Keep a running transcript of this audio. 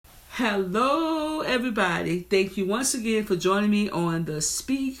Hello, everybody. Thank you once again for joining me on the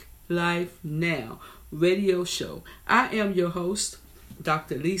Speak Life Now radio show. I am your host,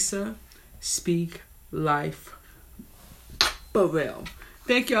 Dr. Lisa Speak Life Burrell.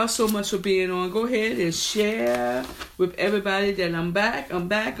 Thank y'all so much for being on. Go ahead and share with everybody that I'm back on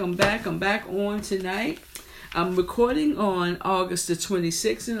tonight. I'm recording on August the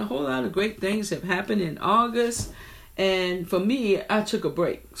 26th, and a whole lot of great things have happened in August. And for me, I took a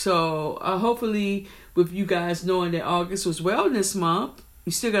break. So hopefully with you guys knowing that August was Wellness Month,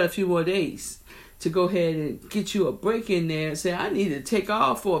 you still got a few more days to go ahead and get you a break in there and say, I need to take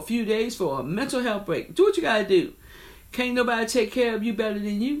off for a few days for a mental health break. Do what you got to do. Can't nobody take care of you better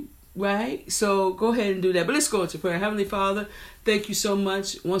than you, right? So go ahead and do that. But let's go into prayer. Heavenly Father, thank you so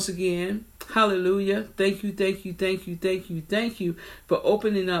much once again. Hallelujah. Thank you for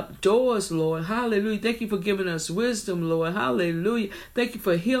opening up doors, Lord. Hallelujah. Thank you for giving us wisdom, Lord. Hallelujah. Thank you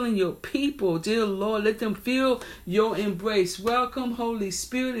for healing your people, dear Lord. Let them feel your embrace. Welcome, Holy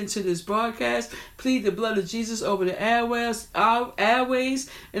Spirit, into this broadcast. Plead the blood of Jesus over the airways.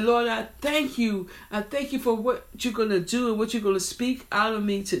 And Lord, I thank you. I thank you for what you're going to do and what you're going to speak out of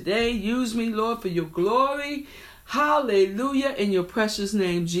me today. Use me, Lord, for your glory. Hallelujah, in your precious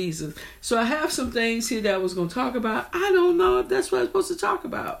name, Jesus. So I have some things here that I was going to talk about. I don't know if that's what I'm supposed to talk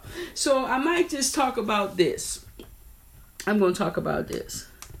about. So I might just talk about this. I'm going to talk about this.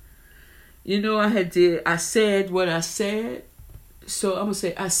 You know, I said what I said. So I'm going to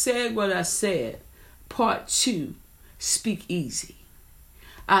say, I said what I said. Part 2, speak easy.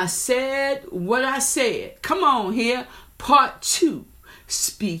 I said what I said. Come on here. Part 2,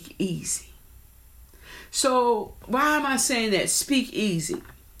 speak easy. So why am I saying that? Speak easy.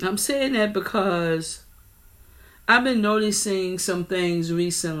 I'm saying that because I've been noticing some things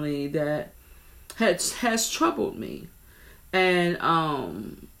recently that has troubled me. And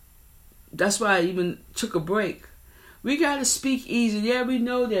that's why I even took a break. We got to speak easy. Yeah, we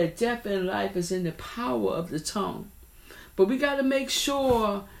know that death and life is in the power of the tongue. But we got to make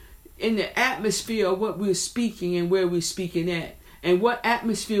sure in the atmosphere of what we're speaking and where we're speaking at. And what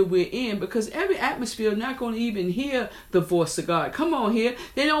atmosphere we're in, because every atmosphere is not going to even hear the voice of God. Come on here.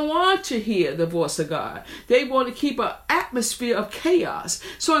 They don't want to hear the voice of God. They want to keep an atmosphere of chaos.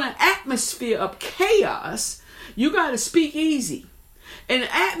 So in an atmosphere of chaos, you got to speak easy. In an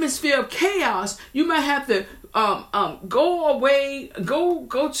atmosphere of chaos, you might have to go away,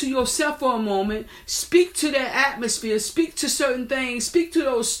 go to yourself for a moment, speak to that atmosphere, speak to certain things, speak to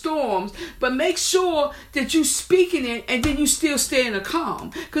those storms, but make sure that you speaking it and then you still stay in a calm.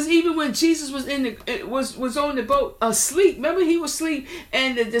 Because even when Jesus was was on the boat asleep, remember he was asleep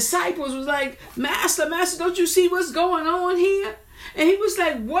and the disciples was like, Master, don't you see what's going on here? And he was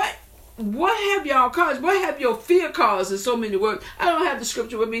like, what have y'all caused? What have your fear caused? In so many words. I don't have the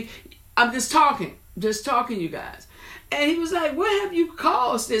scripture with me. I'm just talking, you guys. And he was like, what have you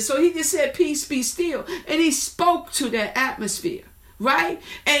caused this? So he just said, peace, be still. And he spoke to that atmosphere, right?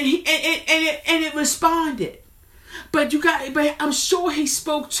 And it responded. But I'm sure he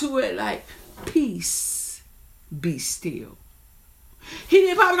spoke to it like, peace, be still. He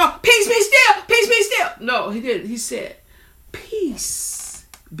didn't probably go, peace, be still, peace, be still. No, he didn't. He said, peace,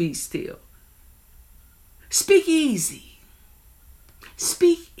 be still. Speak easy.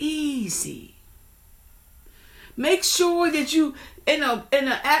 Speak easy. Make sure that you in an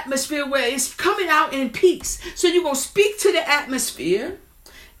atmosphere where it's coming out in peace. So you're going to speak to the atmosphere,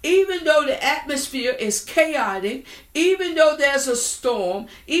 even though the atmosphere is chaotic, even though there's a storm,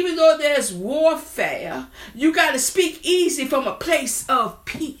 even though there's warfare, you got to speak easy from a place of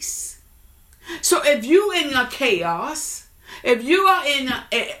peace. So if you're in a chaos, if you are in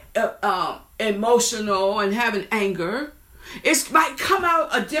emotional and having anger, it might come out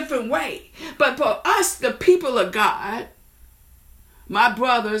a different way. But for us, the people of God, my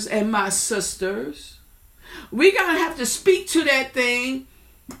brothers and my sisters, we're going to have to speak to that thing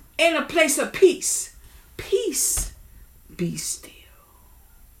in a place of peace. Peace, be still.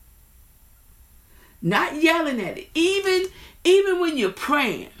 Not yelling at it. Even when you're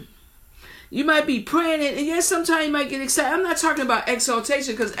praying. You might be praying and yes, sometimes you might get excited. I'm not talking about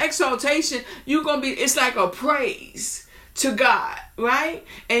exaltation, because exaltation, it's like a praise to God, right?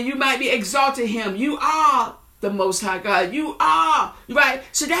 And you might be exalting him. You are the Most High God. You are, right?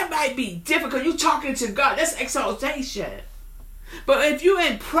 So that might be difficult. You're talking to God. That's exaltation. But if you're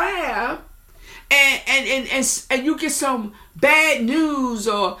in prayer and you get some bad news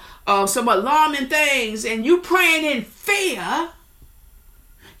or some alarming things and you praying in fear,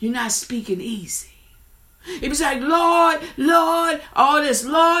 you're not speaking easy. It was like, Lord, all this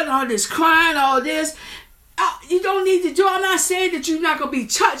crying, all this. You don't need to do. I'm not saying that you're not going to be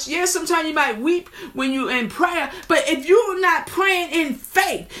touched. Yes, sometimes you might weep when you're in prayer. But if you're not praying in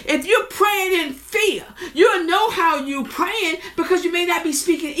faith, if you're praying in fear, you'll know how you're praying because you may not be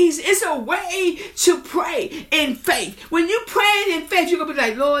speaking easy. It's a way to pray in faith. When you're praying in faith, you're going to be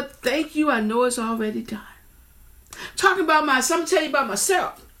like, Lord, thank you. I know it's already done. Talking about I'm telling you about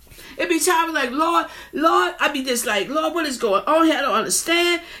myself. It be times like, Lord, I be just like, Lord, what is going on here? I don't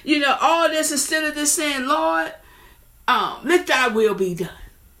understand. All this, instead of just saying, Lord, let thy will be done.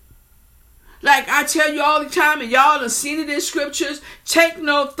 Like I tell you all the time, and y'all have seen it in scriptures, take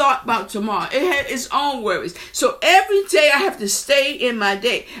no thought about tomorrow. It had its own worries. So every day I have to stay in my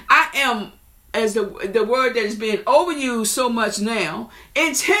day. I am, as the word that is being overused so much now,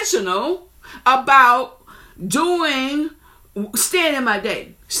 intentional about staying in my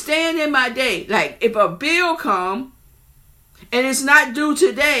day. Staying in my day. Like if a bill come and it's not due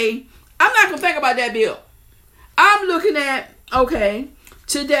today, I'm not going to think about that bill. I'm looking at, okay,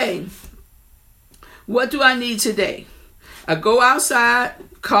 today, what do I need today? I go outside,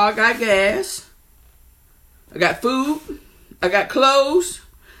 car got gas, I got food, I got clothes,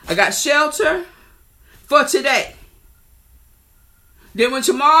 I got shelter for today. Then when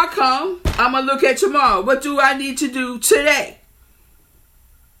tomorrow comes, I'm going to look at tomorrow. What do I need to do today?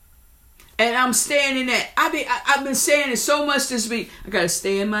 And I'm staying in that. I've been saying it so much this week. I got to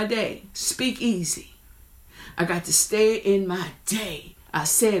stay in my day. Speak easy. I got to stay in my day. I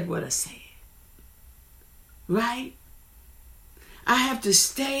said what I said. Right? I have to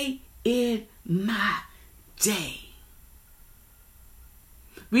stay in my day.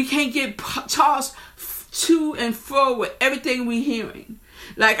 We can't get tossed to and fro with everything we're hearing.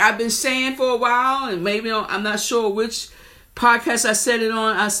 Like I've been saying for a while, and maybe I'm not sure which podcast I said it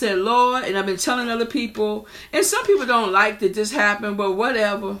on. I said, Lord, and I've been telling other people, and some people don't like that this happened, but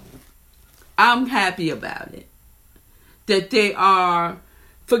whatever. I'm happy about it. That they are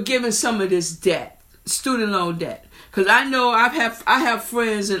forgiving some of this debt, student loan debt. Because I know I have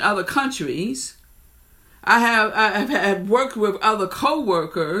friends in other countries. I have worked with other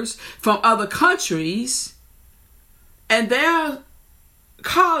co-workers from other countries, and their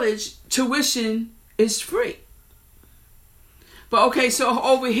college tuition is free. But okay, so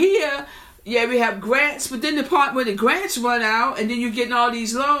over here, yeah, we have grants, but then the part where the grants run out, and then you're getting all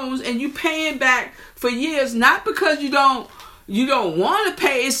these loans, and you paying back for years, not because you don't want to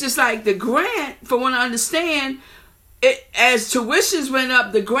pay. It's just like the grant, for one to understand, it, as tuitions went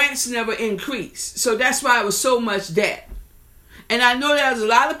up, the grants never increased. So that's why it was so much debt. And I know there's a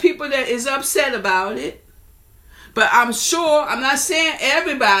lot of people that is upset about it. But I'm sure, I'm not saying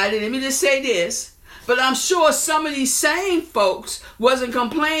everybody, let me just say this, but I'm sure some of these same folks wasn't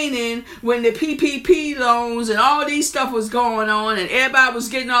complaining when the PPP loans and all these stuff was going on and everybody was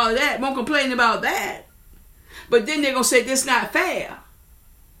getting all of that. Won't complain about that. But then they're going to say this not fair.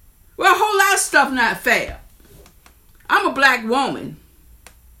 Well, a whole lot of stuff not fair. I'm a black woman.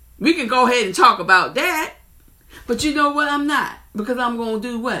 We can go ahead and talk about that. But you know what? I'm not. Because I'm going to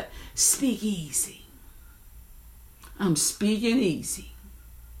do what? Speak easy. I'm speaking easy.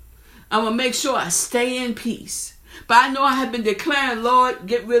 I'm going to make sure I stay in peace. But I know I have been declaring, Lord,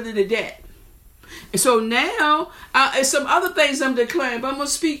 get rid of the debt. And so now, and some other things I'm declaring, but I'm going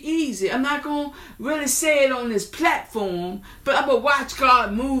to speak easy. I'm not going to really say it on this platform, but I'm going to watch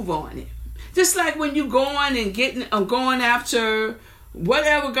God move on it. Just like when you're going and going after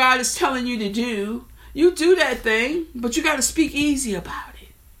whatever God is telling you to do, you do that thing, but you got to speak easy about it.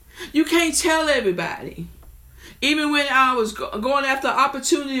 You can't tell everybody. Even when I was going after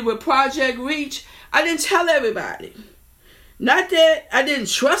opportunity with Project Reach, I didn't tell everybody. Not that I didn't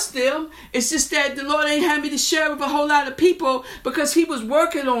trust them. It's just that the Lord ain't had me to share with a whole lot of people because he was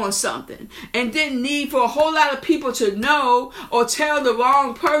working on something and didn't need for a whole lot of people to know or tell the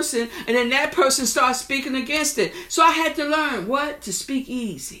wrong person, and then that person starts speaking against it. So I had to learn what? To speak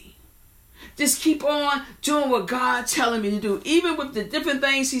easy. Just keep on doing what God's telling me to do. Even with the different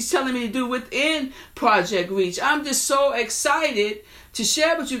things he's telling me to do within Project Reach. I'm just so excited to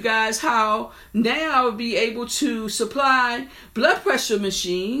share with you guys how now I will be able to supply blood pressure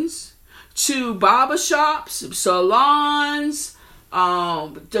machines to barbershops, salons,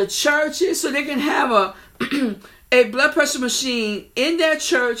 the churches, so they can have a blood pressure machine in their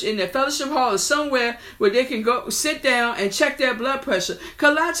church, in their fellowship hall, or somewhere where they can go sit down and check their blood pressure.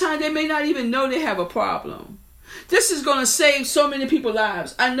 Because a lot of times they may not even know they have a problem. This is going to save so many people's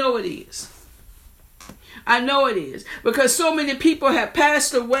lives. I know it is. I know it is. Because so many people have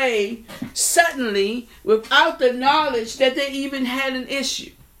passed away suddenly without the knowledge that they even had an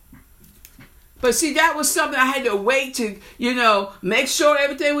issue. But see, that was something I had to wait to, make sure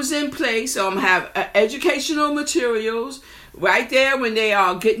everything was in place. Have educational materials right there when they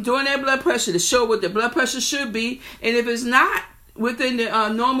are doing their blood pressure to show what the blood pressure should be. And if it's not within the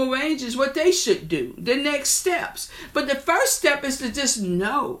normal ranges, what they should do, the next steps. But the first step is to just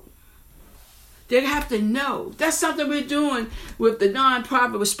know. They have to know. That's something we're doing with the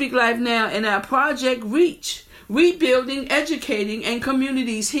nonprofit with Speak Life Now and our Project Reach. Rebuilding, educating, and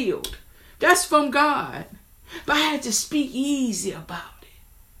communities healed. That's from God. But I had to speak easy about it.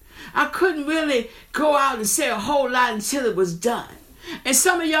 I couldn't really go out and say a whole lot until it was done. And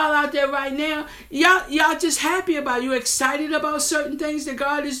some of y'all out there right now, y'all just happy about it. You're excited about certain things that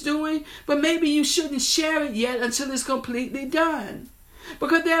God is doing, but maybe you shouldn't share it yet until it's completely done.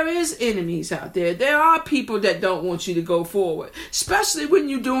 Because there is enemies out there. There are people that don't want you to go forward, especially when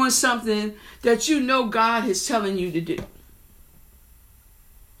you're doing something that you know God is telling you to do.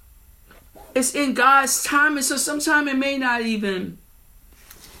 It's in God's time, and so sometimes it may not even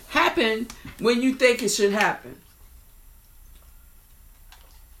happen when you think it should happen.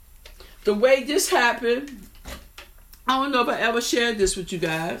 The way this happened, I don't know if I ever shared this with you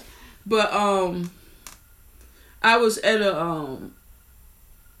guys, but I was at a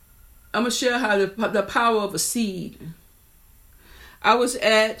I'm gonna share how the power of a seed. I was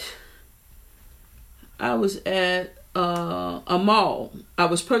at a mall. I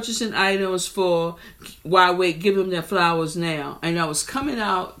was purchasing items for Why Wait, Give Them Their Flowers Now. And I was coming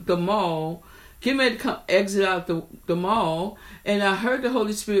out the mall, getting ready to exit out the mall, and I heard the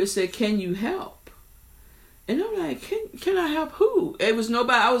Holy Spirit say, "Can you help?" And I'm like, can I help who? It was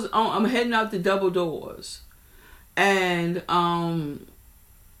nobody. I'm heading out the double doors. And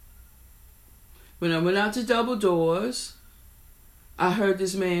when I went out to double doors, I heard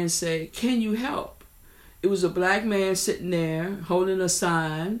this man say, "Can you help?" It was a black man sitting there holding a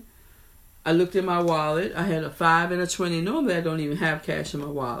sign. I looked in my wallet. I had a 5 and a 20. Normally I don't even have cash in my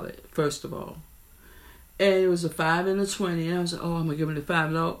wallet, first of all. And it was a 5 and a 20. And I was like, oh, I'm going to give him the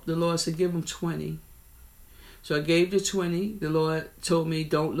 5. No, the Lord said, give him 20. So I gave the 20. The Lord told me,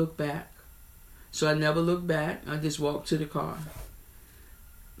 don't look back. So I never looked back. I just walked to the car.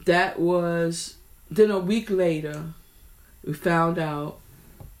 Then a week later, we found out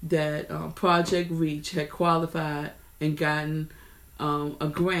that Project Reach had qualified and gotten a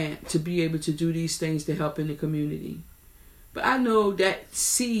grant to be able to do these things to help in the community. But I know that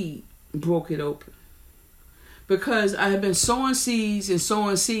seed broke it open. Because I have been sowing seeds,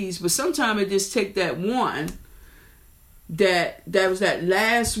 but sometimes it just take that one, that was that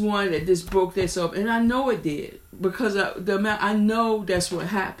last one that just broke this up. And I know it did. Because I know that's what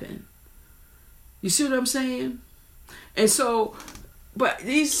happened. You see what I'm saying? And so, but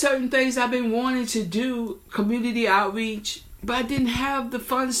these certain things I've been wanting to do, community outreach, but I didn't have the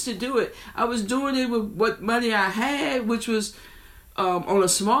funds to do it. I was doing it with what money I had, which was on a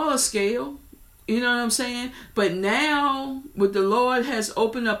smaller scale. You know what I'm saying? But now, with the Lord has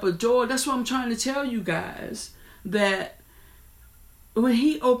opened up a door, that's what I'm trying to tell you guys, that when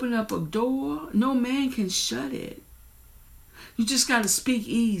He opened up a door, no man can shut it. You just got to speak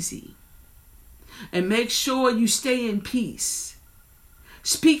easy. And make sure you stay in peace.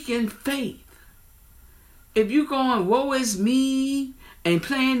 Speak in faith. If you're going, woe is me, and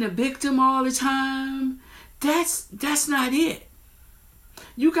playing the victim all the time, that's not it.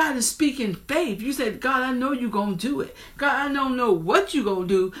 You got to speak in faith. You said, God, I know you're going to do it. God, I don't know what you're going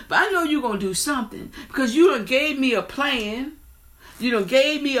to do, but I know you're going to do something. Because you done gave me a plan. You done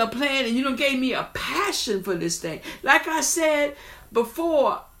gave me a plan, and you done gave me a passion for this thing. Like I said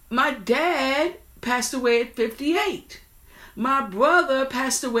before, my dad passed away at 58. My brother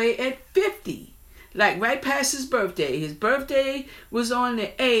passed away at 50. Like right past his birthday. His birthday was on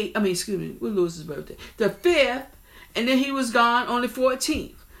the 8th. We'll lose his birthday. The 5th. And then he was gone on the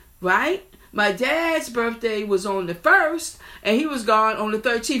 14th. Right? My dad's birthday was on the 1st. And he was gone on the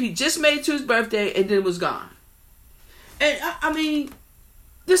 13th. He just made it to his birthday and then was gone. And I mean,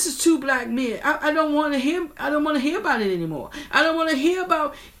 this is two black men. I don't want to hear about it anymore. I don't want to hear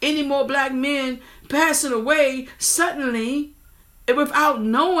about any more black men passing away suddenly without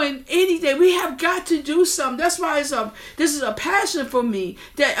knowing anything. We have got to do something. That's why this is a passion for me,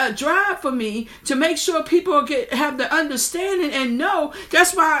 a drive for me to make sure people have the understanding and know.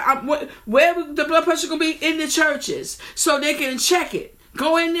 That's why where the blood pressure going to be in the churches so they can check it.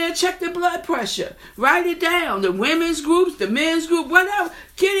 Go in there, check the blood pressure. Write it down. The women's groups, the men's group, whatever.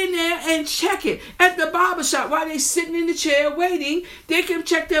 Get in there and check it. At the barbershop, while they're sitting in the chair waiting, they can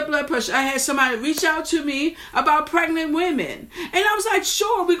check their blood pressure. I had somebody reach out to me about pregnant women. And I was like,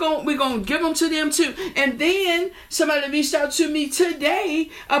 sure, we're gonna give them to them too. And then somebody reached out to me today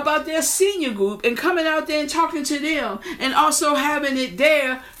about their senior group and coming out there and talking to them and also having it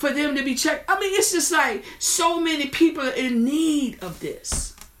there for them to be checked. I mean, it's just like so many people are in need of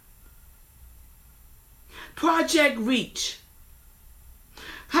this. Project Reach.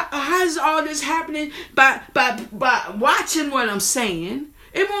 How is all this happening? By watching what I'm saying.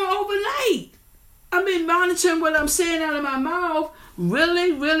 It won't overnight. I've been monitoring what I'm saying out of my mouth.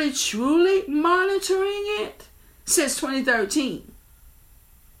 Really, really, truly monitoring it since 2013.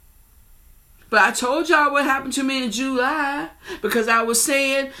 But I told y'all what happened to me in July because I was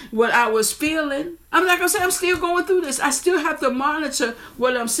saying what I was feeling. I'm like I said, I'm still going through this. I still have to monitor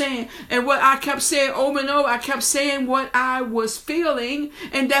what I'm saying. And what I kept saying over and over, I kept saying what I was feeling.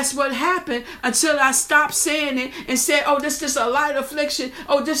 And that's what happened until I stopped saying it and said, oh, this is just a light affliction.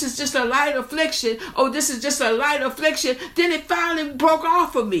 Oh, this is just a light affliction. Oh, this is just a light affliction. Then it finally broke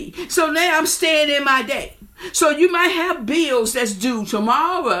off of me. So now I'm staying in my day. So you might have bills that's due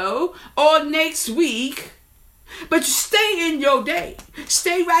tomorrow or next week, but you stay in your day.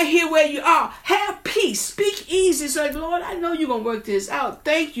 Stay right here where you are. Have peace. Speak easy. Say, Lord, I know you're going to work this out.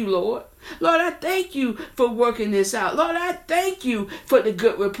 Thank you, Lord. Lord, I thank you for working this out. Lord, I thank you for the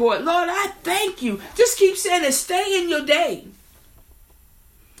good report. Lord, I thank you. Just keep saying it. Stay in your day.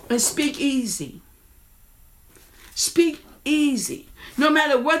 And speak easy. Speak easy. No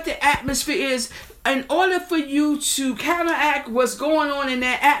matter what the atmosphere is, in order for you to counteract what's going on in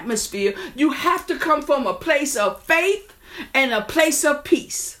that atmosphere, you have to come from a place of faith and a place of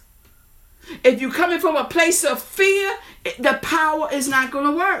peace. If you're coming from a place of fear, the power is not going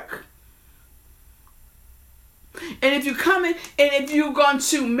to work. And if you're coming, and if you're going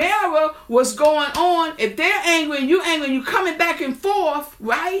to mirror what's going on, if they're angry and you're angry and you're coming back and forth,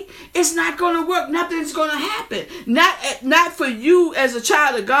 right? It's not going to work. Nothing's going to happen. Not for you as a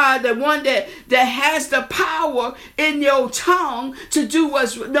child of God, the one that has the power in your tongue to do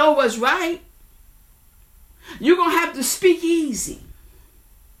know what's right. You're going to have to speak easy.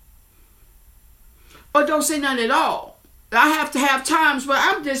 Or don't say nothing at all. I have to have times where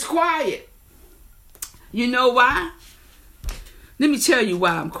I'm just quiet. You know why? Let me tell you why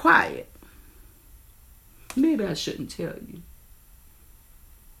I'm quiet. Maybe I shouldn't tell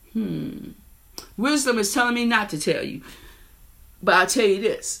you. Wisdom is telling me not to tell you. But I'll tell you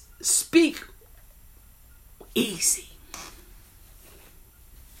this. Speak easy.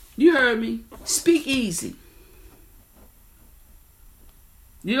 You heard me? Speak easy.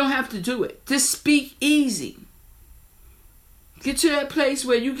 You don't have to do it. Just speak easy. Get to that place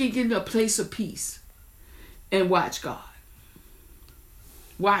where you can get in a place of peace. And watch God.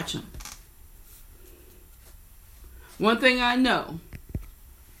 Watch Him. One thing I know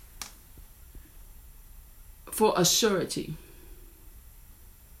for a surety,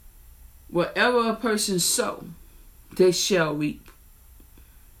 whatever a person sow, they shall reap.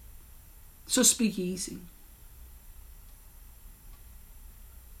 So speak easy.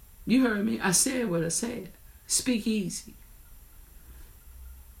 You heard me. I said what I said. Speak easy.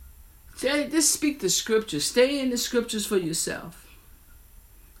 Just speak the scriptures. Stay in the scriptures for yourself.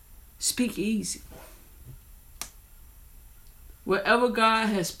 Speak easy. Whatever God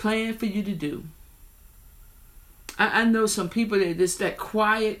has planned for you to do. I know some people that it's that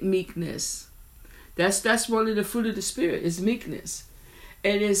quiet meekness. That's one of the fruit of the Spirit is meekness.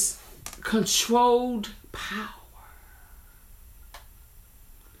 And it's controlled power.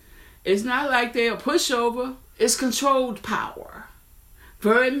 It's not like they're a pushover. It's controlled power.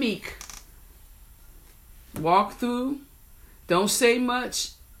 Very meek. Walk through. Don't say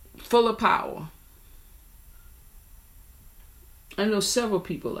much. Full of power. I know several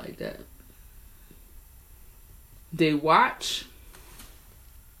people like that. They watch.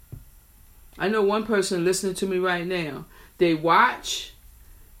 I know one person listening to me right now. They watch.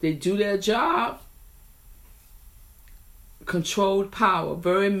 They do their job. Controlled power.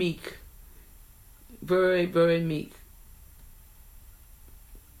 Very meek. Very, very meek.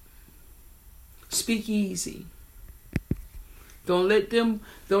 Speak easy. Don't let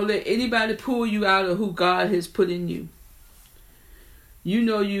anybody pull you out of who God has put in you. You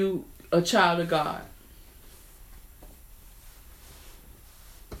know you a child of God.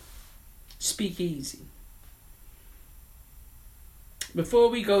 Speak easy. Before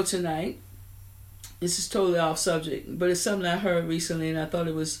we go tonight, this is totally off subject, but it's something I heard recently and I thought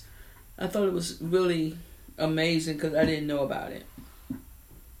it was really amazing because I didn't know about it.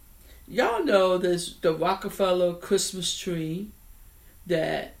 Y'all know there's the Rockefeller Christmas tree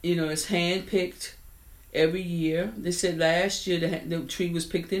that, it's hand-picked every year. They said last year the tree was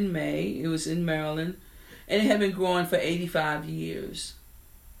picked in May. It was in Maryland. And it had been growing for 85 years.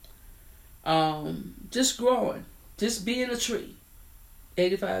 Just growing. Just being a tree.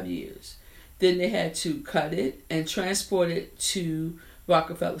 85 years. Then they had to cut it and transport it to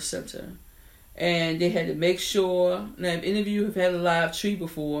Rockefeller Center. And they had to make sure. Now, if any of you have had a live tree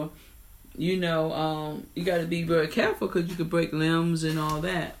before, you got to be very careful because you could break limbs and all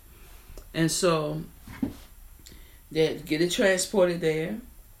that. And so they had to get it transported there.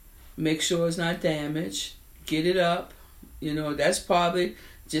 Make sure it's not damaged. Get it up. That's probably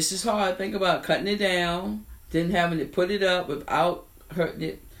just as hard. Think about cutting it down, then having to put it up without hurting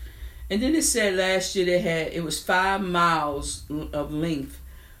it. And then it said last year it was 5 miles of length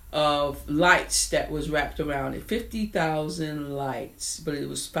of lights that was wrapped around it. 50,000 lights, but it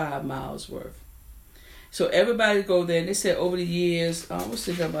was 5 miles worth. So everybody go there, and they said over the years, I was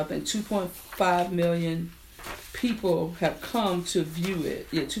thinking about, I think 2.5 million people have come to view it.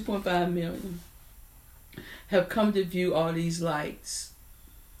 Yeah, 2.5 million have come to view all these lights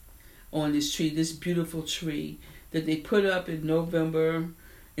on this tree, this beautiful tree that they put up in November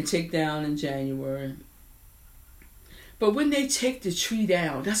and take down in January. But when they take the tree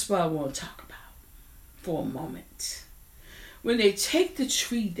down, that's what I want to talk about for a moment. When they take the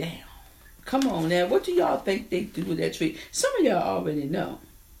tree down, come on now, what do y'all think they do with that tree? Some of y'all already know.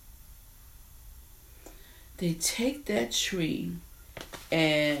 They take that tree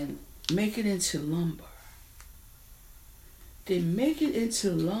and make it into lumber. They make it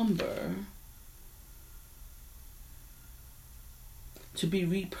into lumber to be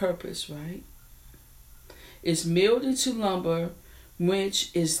repurposed, right? It's milled into lumber,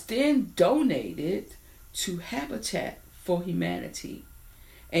 which is then donated to Habitat for Humanity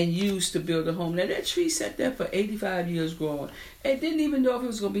and used to build a home. Now, that tree sat there for 85 years growing. It didn't even know if it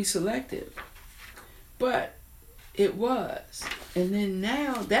was going to be selective. But it was. And then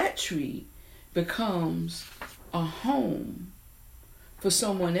now that tree becomes a home for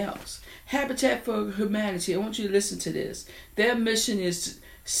someone else. Habitat for Humanity, I want you to listen to this. Their mission is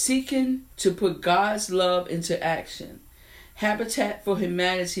seeking to put God's love into action. Habitat for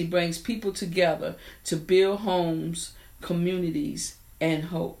Humanity brings people together to build homes, communities, and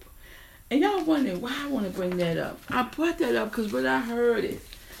hope. And y'all wondering why I want to bring that up. I brought that up because when I heard it,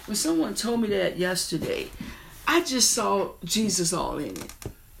 when someone told me that yesterday, I just saw Jesus all in it.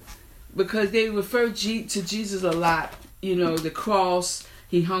 Because they refer to Jesus a lot. The cross,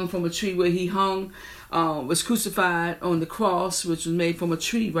 he hung from a tree where he hung, was crucified on the cross, which was made from a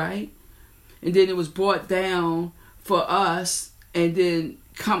tree, right? And then it was brought down for us, and then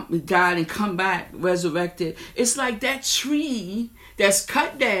died and come back, resurrected. It's like that tree that's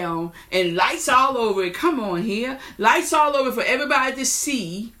cut down and lights all over it. Come on here. Lights all over for everybody to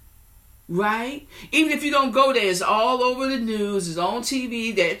see, right? Even if you don't go there, it's all over the news, it's on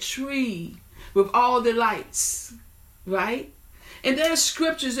TV, that tree with all the lights, right? And there's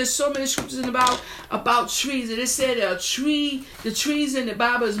so many scriptures about trees. And it said the trees in the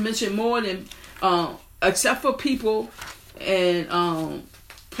Bible is mentioned more than, except for people and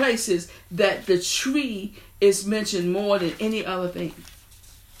places, that the tree is mentioned more than any other thing.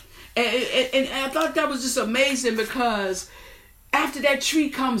 And I thought that was just amazing because after that tree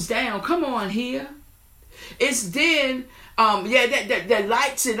comes down, come on here, it's then, that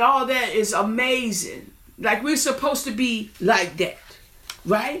lights and all that is amazing. Like we're supposed to be like that,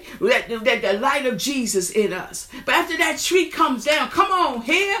 right? That the light of Jesus in us. But after that tree comes down, come on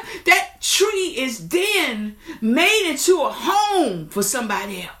here, that tree is then made into a home for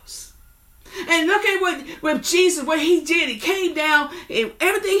somebody else. And look at what Jesus, what he did. He came down and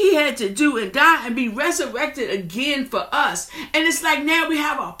everything he had to do and die and be resurrected again for us. And it's like now we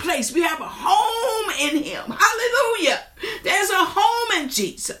have a place. We have a home in him. Hallelujah. There's a home in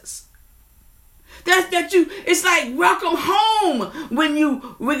Jesus. It's like welcome home when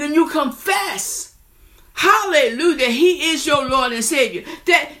you confess, hallelujah, he is your Lord and Savior.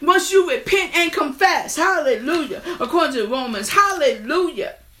 That once you repent and confess, hallelujah, according to Romans,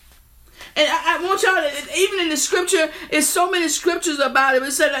 hallelujah. And I want y'all to, even in the scripture, there's so many scriptures about it.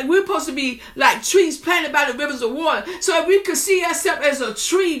 It said like we're supposed to be like trees planted by the rivers of water. So if we could see ourselves as a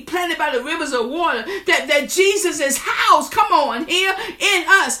tree planted by the rivers of water, that Jesus is housed, come on, here in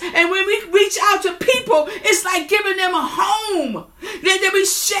us. And when we reach out to people, it's like giving them a home. That we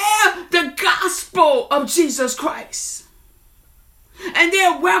share the gospel of Jesus Christ. And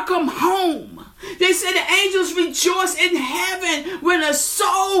they're welcome home. They say the angels rejoice in heaven when a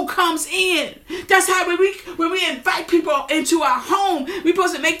soul comes in. That's how when we invite people into our home, we're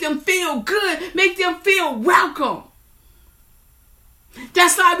supposed to make them feel good, make them feel welcome.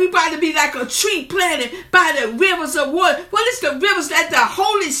 That's why we about to be like a tree planted by the rivers of water. Well, it's the rivers that the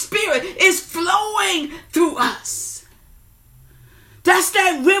Holy Spirit is flowing through us. That's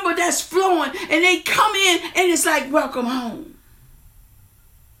that river that's flowing, and they come in, and it's like, welcome home.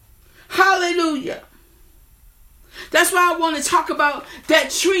 Hallelujah. That's why I want to talk about that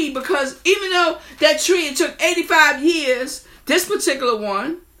tree, because even though that tree, it took 85 years, this particular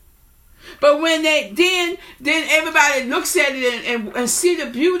one, but when then everybody looks at it and see the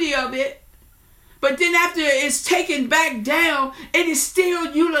beauty of it, but then after it's taken back down, it is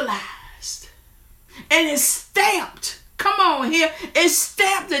still utilized. And it's stamped. Come on here. It's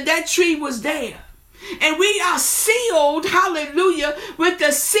stamped that tree was there. And we are sealed, hallelujah, with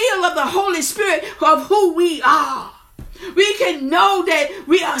the seal of the Holy Spirit of who we are. We can know that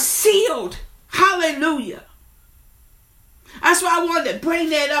we are sealed. Hallelujah. That's why I wanted to bring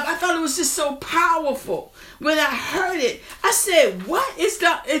that up. I thought it was just so powerful. When I heard it, I said, what?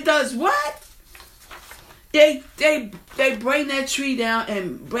 It does what? They bring that tree down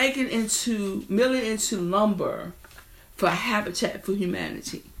and break it into, mill it into lumber for Habitat for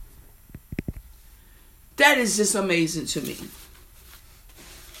Humanity. That is just amazing to me.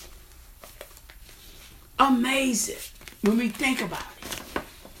 Amazing when we think about it.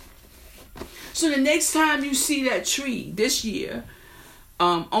 So the next time you see that tree this year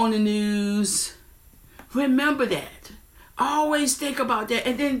on the news, remember that. Always think about that,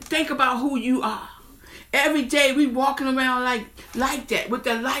 and then think about who you are. Every day we walking around like that with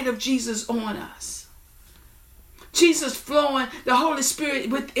the light of Jesus on us. Jesus flowing, the Holy Spirit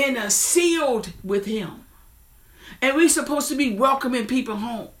within us, sealed with him. And we're supposed to be welcoming people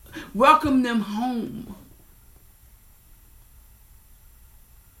home. Welcome them home.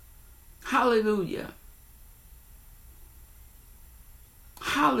 Hallelujah.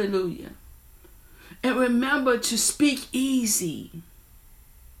 Hallelujah. And remember to speak easy.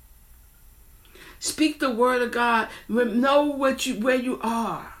 Speak the word of God. Know where you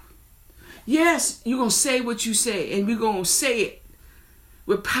are. Yes, you're going to say what you say, and we're going to say it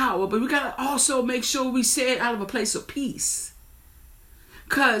with power, but we got to also make sure we say it out of a place of peace.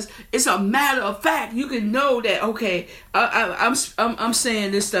 Because it's a matter of fact. You can know that, okay, I'm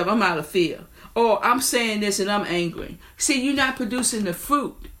saying this stuff, I'm out of fear. Or I'm saying this and I'm angry. See, you're not producing the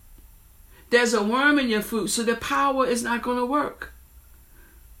fruit. There's a worm in your fruit, so the power is not going to work.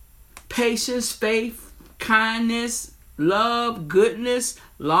 Patience, faith, kindness, love, goodness,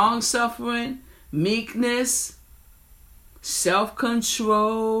 long-suffering, meekness,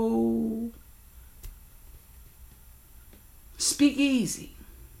 self-control. Speak easy.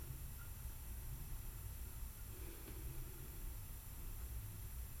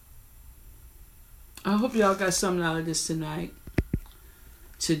 I hope y'all got something out of this tonight,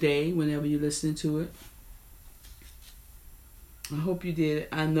 today, whenever you're listening to it. I hope you did.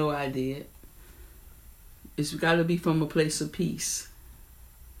 I know I did. It's got to be from a place of peace.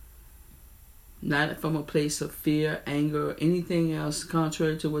 Not from a place of fear, anger, or anything else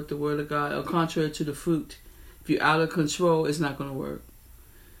contrary to what the word of God, or contrary to the fruit. If you're out of control, it's not going to work.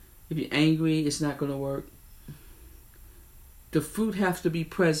 If you're angry, it's not going to work. The fruit have to be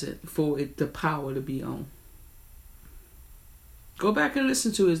present for it, the power to be on. Go back and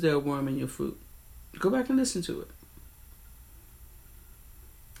listen to, is there a worm in your fruit? Go back and listen to it.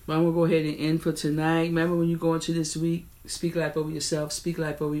 But I'm going to go ahead and end for tonight. Remember, when you go into this week, speak life over yourself. Speak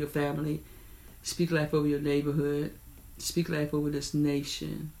life over your family. Speak life over your neighborhood. Speak life over this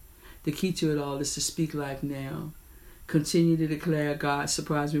nation. The key to it all is to speak life now. Continue to declare, God,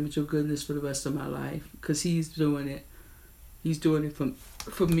 surprise me with your goodness for the rest of my life. Because he's doing it. He's doing it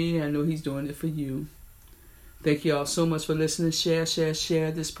for me. I know he's doing it for you. Thank you all so much for listening. Share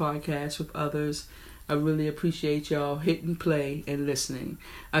this podcast with others. I really appreciate y'all hitting play and listening.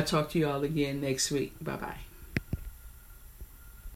 I'll talk to y'all again next week. Bye-bye.